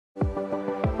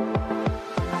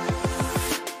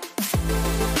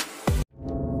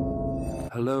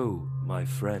Hello, my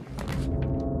friend.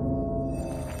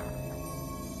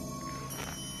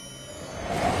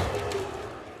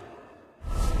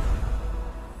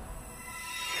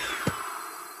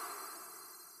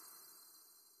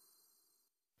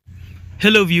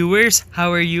 Hello viewers,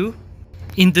 how are you?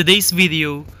 In today's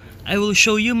video, I will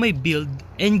show you my build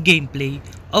and gameplay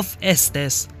of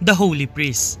Estes, the Holy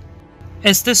Priest.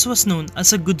 Estes was known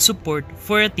as a good support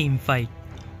for a team fight.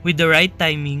 With the right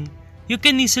timing, you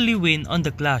can easily win on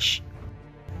the clash.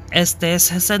 Estes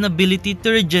has an ability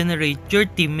to regenerate your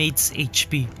teammates'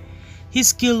 HP. His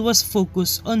skill was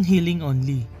focused on healing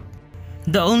only.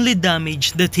 The only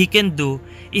damage that he can do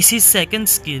is his second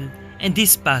skill and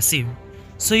his passive,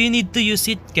 so you need to use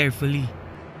it carefully.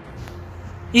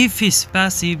 If his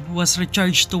passive was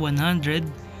recharged to 100,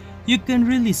 you can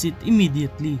release it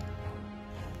immediately.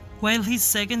 While his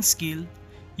second skill,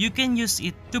 you can use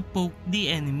it to poke the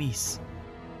enemies.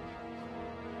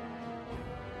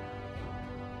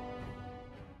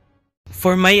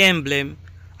 For my emblem,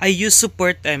 I use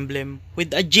support emblem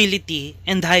with agility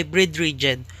and hybrid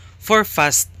regen for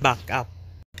fast backup.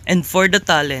 And for the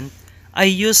talent, I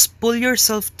use pull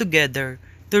yourself together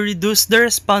to reduce the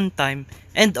respawn time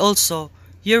and also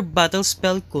your battle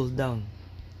spell cooldown.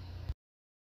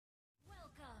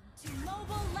 Welcome to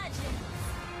Mobile Legends!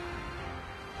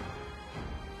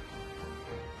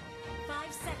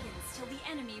 5 seconds till the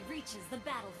enemy reaches the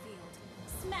battlefield.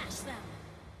 Smash them!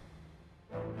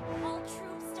 All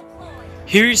troops deployed!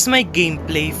 Here is my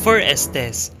gameplay for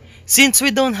Estes. Since we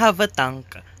don't have a tank,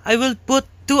 I will put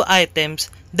 2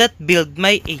 items that build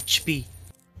my HP.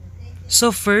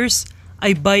 So first,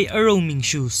 I buy a roaming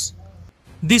shoes.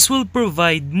 This will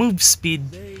provide move speed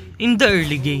in the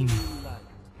early game.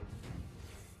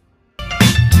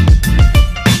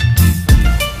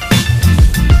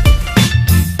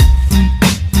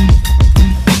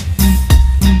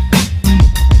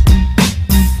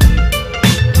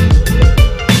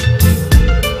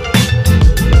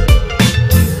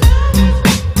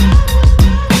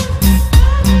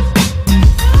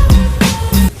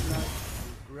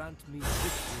 Grant me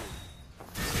victory.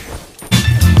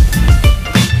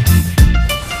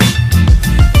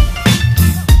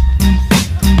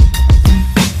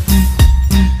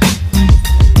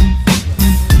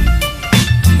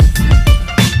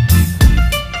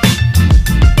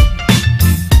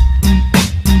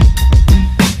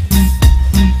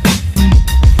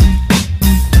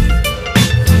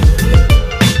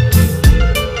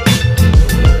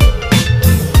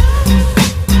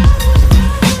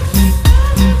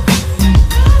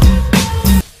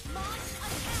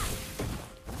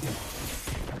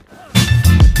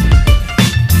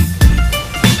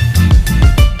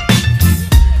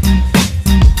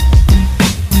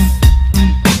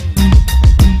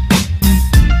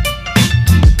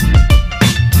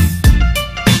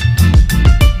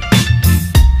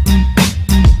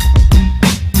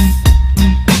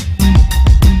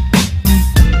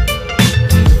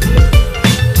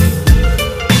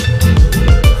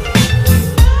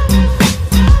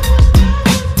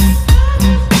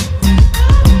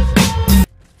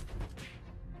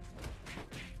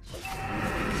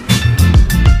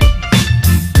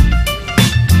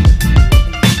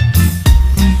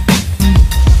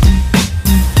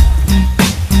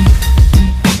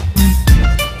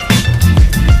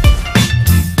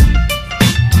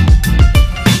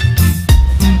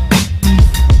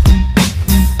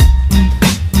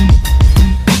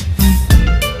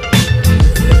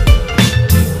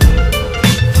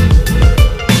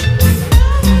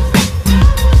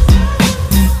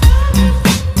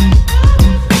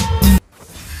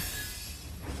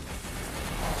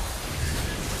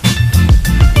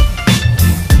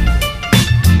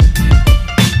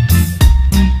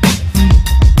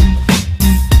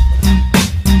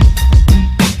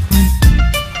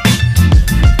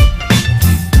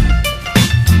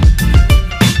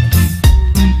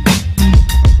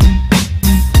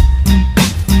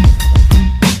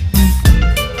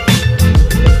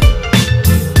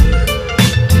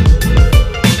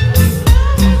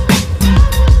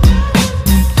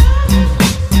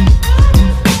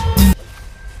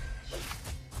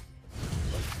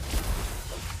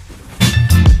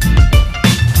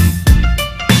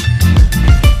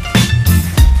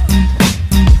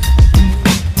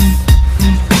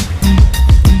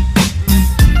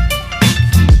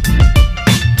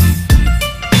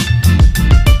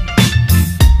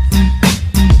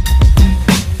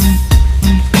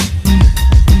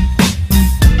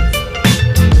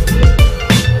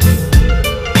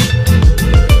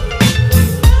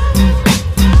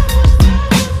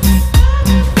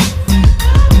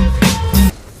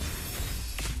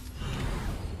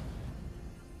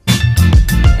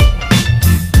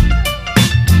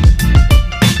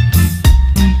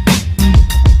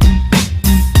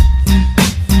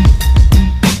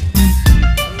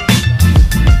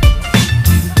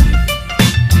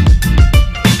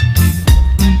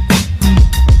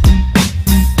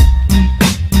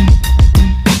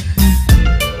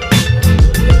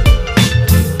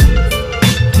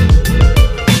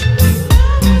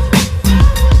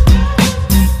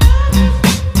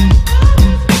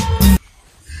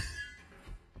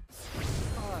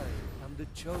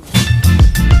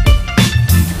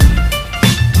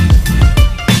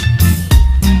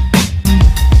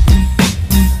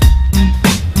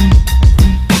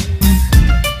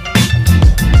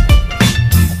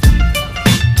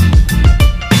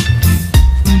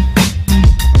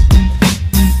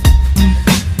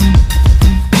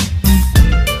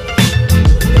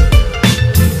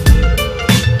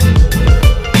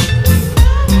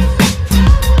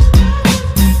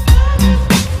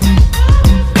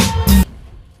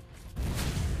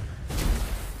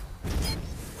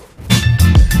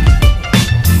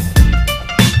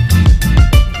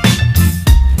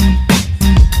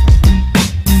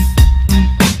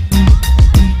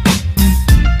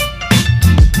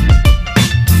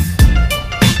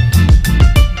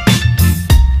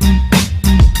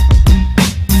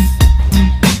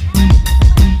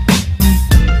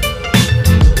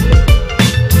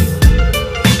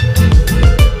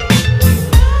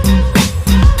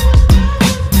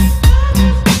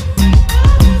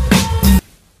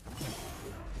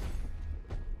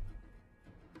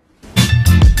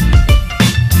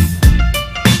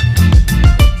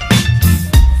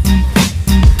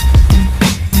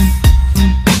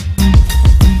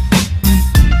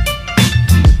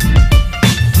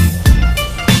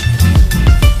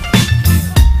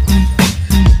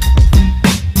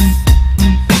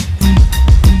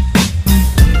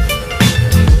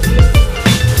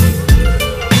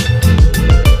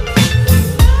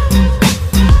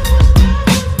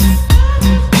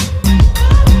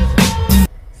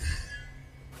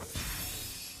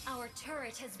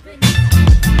 Support has been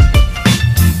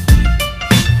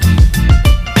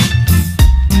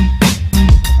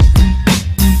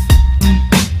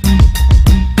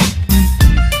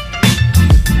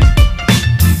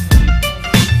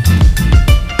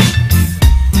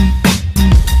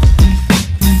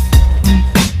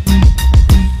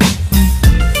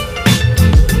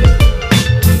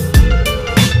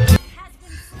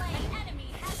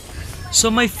So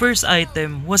my first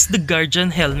item was the Guardian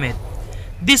Helmet.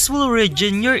 This will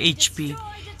regen your HP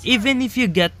even if you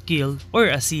get killed or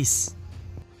assist.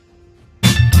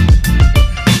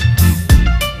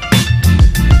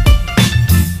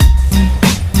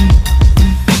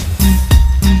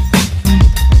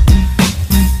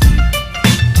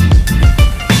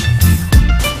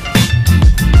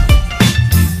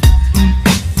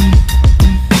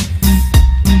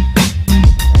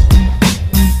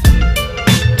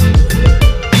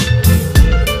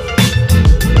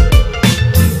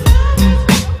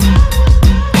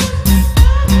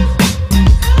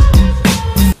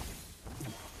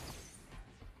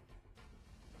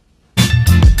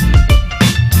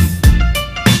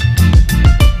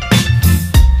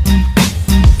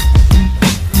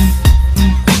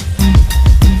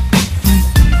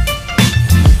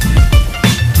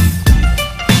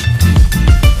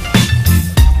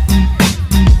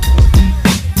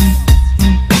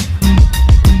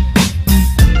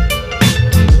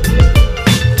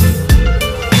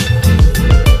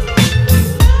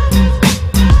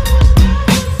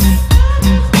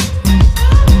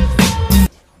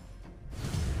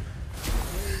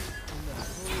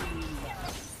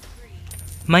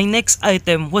 My next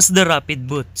item was the Rapid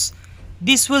Boots.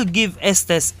 This will give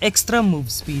Estes extra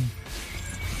move speed.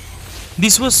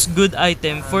 This was good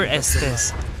item for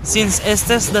Estes, since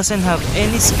Estes doesn't have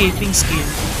any escaping skill,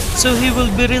 so he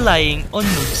will be relying on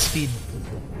move speed.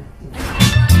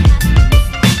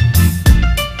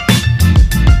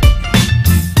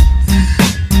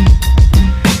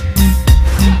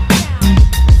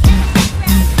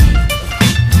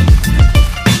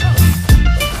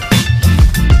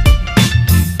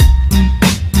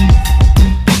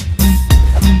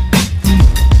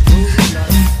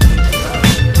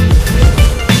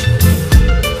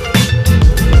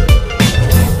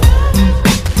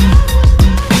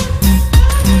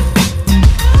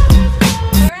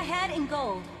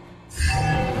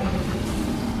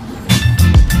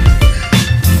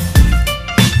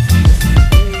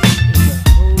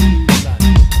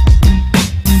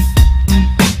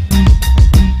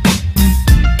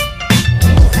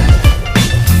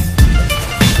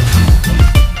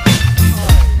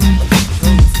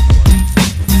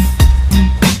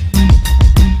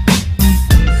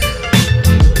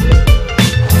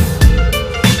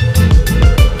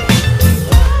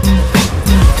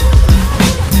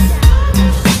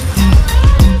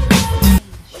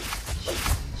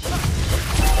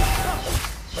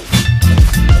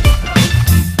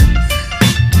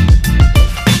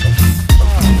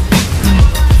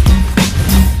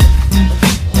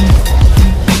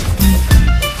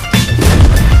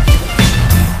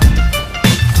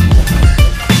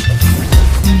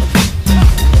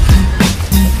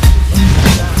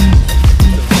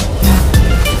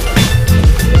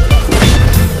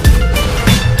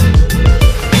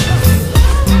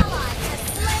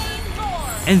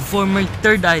 And for my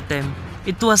third item,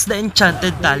 it was the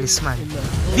Enchanted Talisman.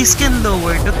 This can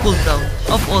lower the cooldown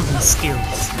of all his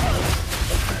skills.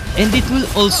 And it will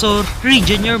also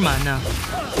regen your mana.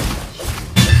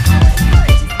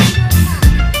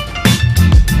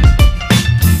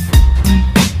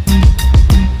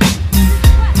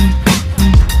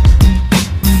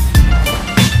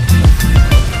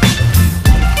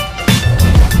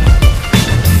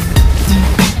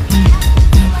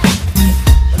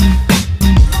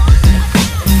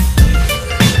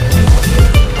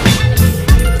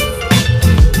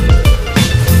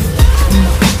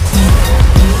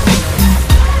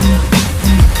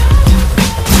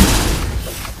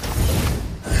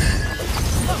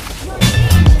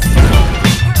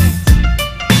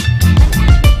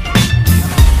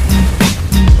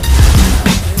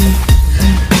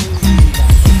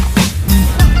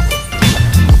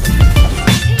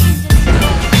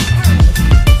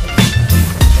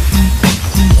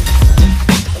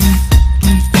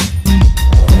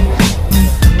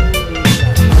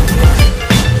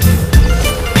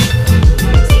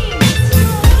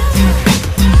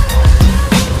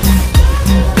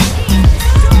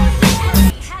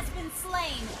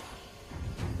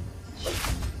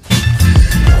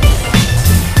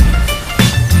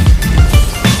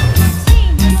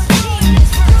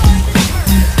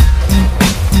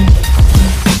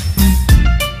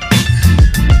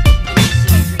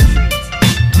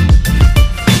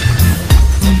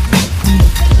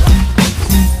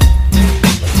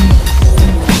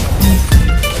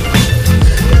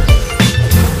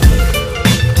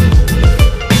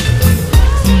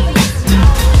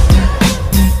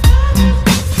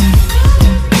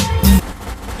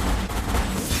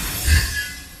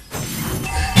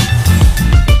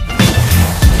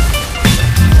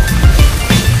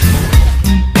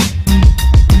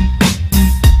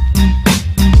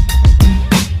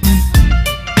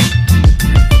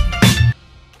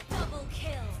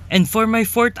 And for my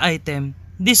fourth item,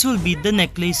 this will be the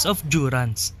Necklace of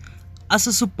Durance. As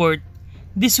a support,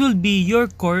 this will be your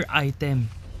core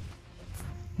item.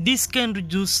 This can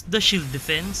reduce the shield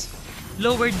defense,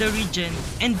 lower the regen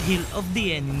and heal of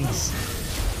the enemies.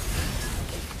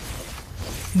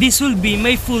 This will be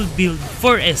my full build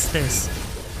for Estes.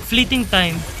 Fleeting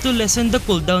time to lessen the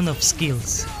cooldown of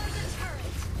skills.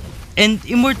 And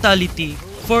Immortality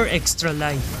for extra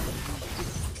life.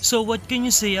 So what can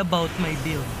you say about my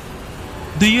build?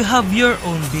 Do you have your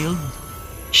own build?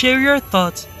 Share your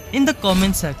thoughts in the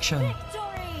comment section.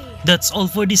 That's all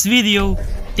for this video.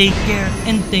 Take care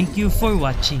and thank you for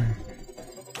watching.